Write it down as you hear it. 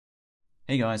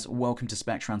Hey guys, welcome to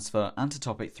SpecTransfer and to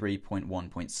topic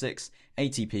 3.1.6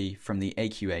 ATP from the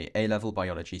AQA A Level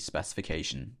Biology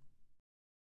specification.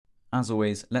 As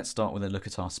always, let's start with a look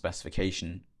at our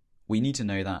specification. We need to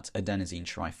know that adenosine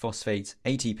triphosphate,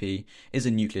 ATP, is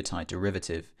a nucleotide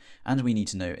derivative, and we need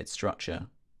to know its structure.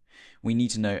 We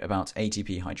need to know about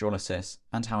ATP hydrolysis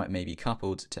and how it may be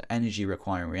coupled to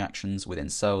energy-requiring reactions within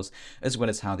cells, as well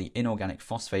as how the inorganic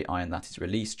phosphate ion that is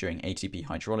released during ATP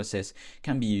hydrolysis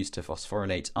can be used to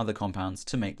phosphorylate other compounds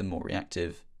to make them more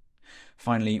reactive.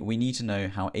 Finally, we need to know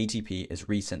how ATP is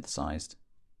resynthesized.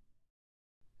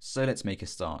 So let's make a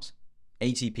start.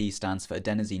 ATP stands for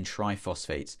adenosine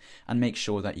triphosphate, and make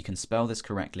sure that you can spell this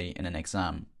correctly in an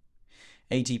exam.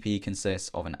 ATP consists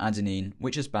of an adenine,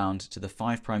 which is bound to the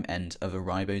 5' end of a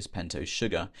ribose pentose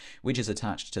sugar, which is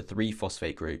attached to 3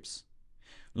 phosphate groups.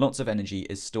 Lots of energy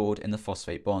is stored in the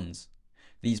phosphate bonds.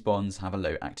 These bonds have a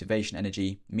low activation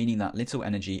energy, meaning that little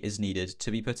energy is needed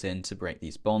to be put in to break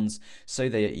these bonds, so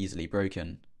they are easily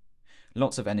broken.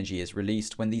 Lots of energy is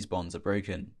released when these bonds are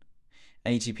broken.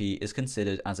 ATP is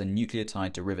considered as a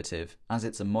nucleotide derivative, as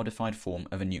it's a modified form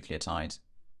of a nucleotide.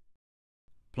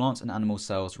 Plant and animal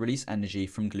cells release energy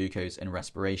from glucose in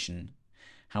respiration.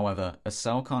 However, a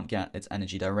cell can't get its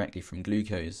energy directly from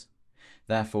glucose.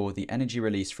 Therefore, the energy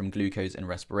released from glucose in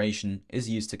respiration is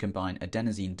used to combine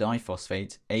adenosine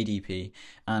diphosphate, ADP,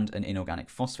 and an inorganic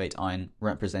phosphate ion,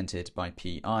 represented by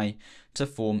Pi, to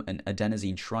form an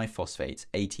adenosine triphosphate,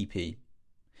 ATP.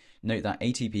 Note that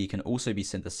ATP can also be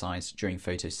synthesized during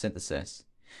photosynthesis.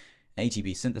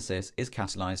 ATP synthesis is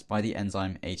catalyzed by the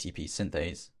enzyme ATP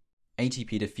synthase.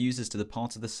 ATP diffuses to the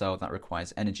part of the cell that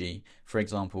requires energy, for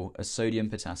example, a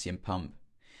sodium-potassium pump.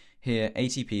 Here,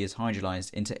 ATP is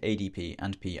hydrolyzed into ADP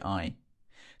and Pi.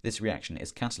 This reaction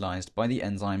is catalyzed by the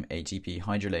enzyme ATP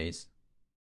hydrolase.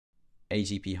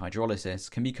 ATP hydrolysis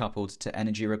can be coupled to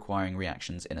energy-requiring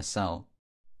reactions in a cell.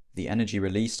 The energy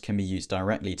released can be used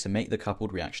directly to make the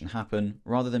coupled reaction happen,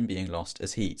 rather than being lost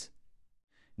as heat.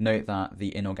 Note that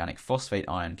the inorganic phosphate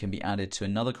ion can be added to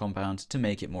another compound to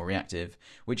make it more reactive,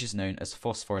 which is known as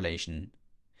phosphorylation.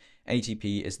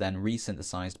 ATP is then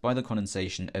resynthesized by the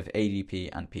condensation of ADP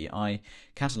and Pi,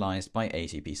 catalyzed by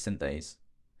ATP synthase.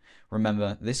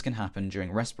 Remember, this can happen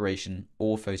during respiration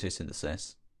or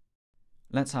photosynthesis.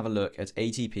 Let's have a look at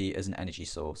ATP as an energy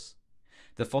source.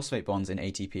 The phosphate bonds in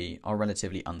ATP are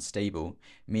relatively unstable,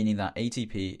 meaning that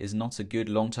ATP is not a good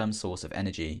long-term source of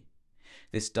energy.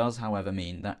 This does, however,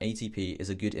 mean that ATP is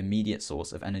a good immediate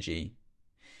source of energy.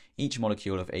 Each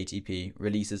molecule of ATP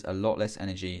releases a lot less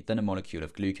energy than a molecule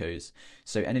of glucose,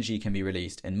 so energy can be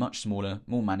released in much smaller,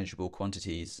 more manageable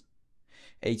quantities.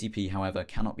 ATP, however,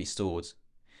 cannot be stored.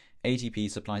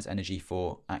 ATP supplies energy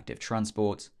for active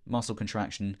transport, muscle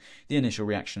contraction, the initial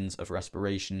reactions of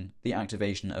respiration, the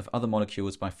activation of other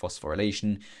molecules by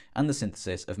phosphorylation, and the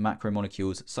synthesis of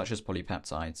macromolecules such as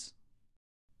polypeptides.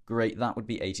 Great, that would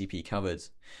be ATP covered.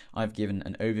 I've given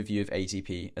an overview of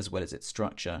ATP as well as its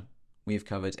structure. We have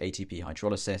covered ATP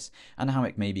hydrolysis and how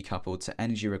it may be coupled to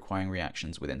energy-requiring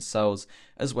reactions within cells,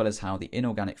 as well as how the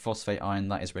inorganic phosphate ion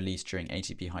that is released during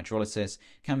ATP hydrolysis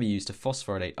can be used to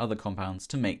phosphorylate other compounds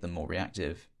to make them more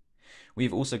reactive. We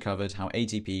have also covered how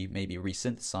ATP may be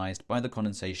resynthesized by the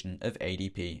condensation of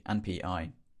ADP and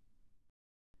Pi.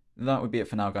 That would be it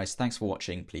for now, guys. Thanks for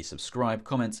watching. Please subscribe,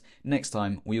 comment. Next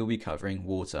time we will be covering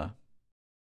water.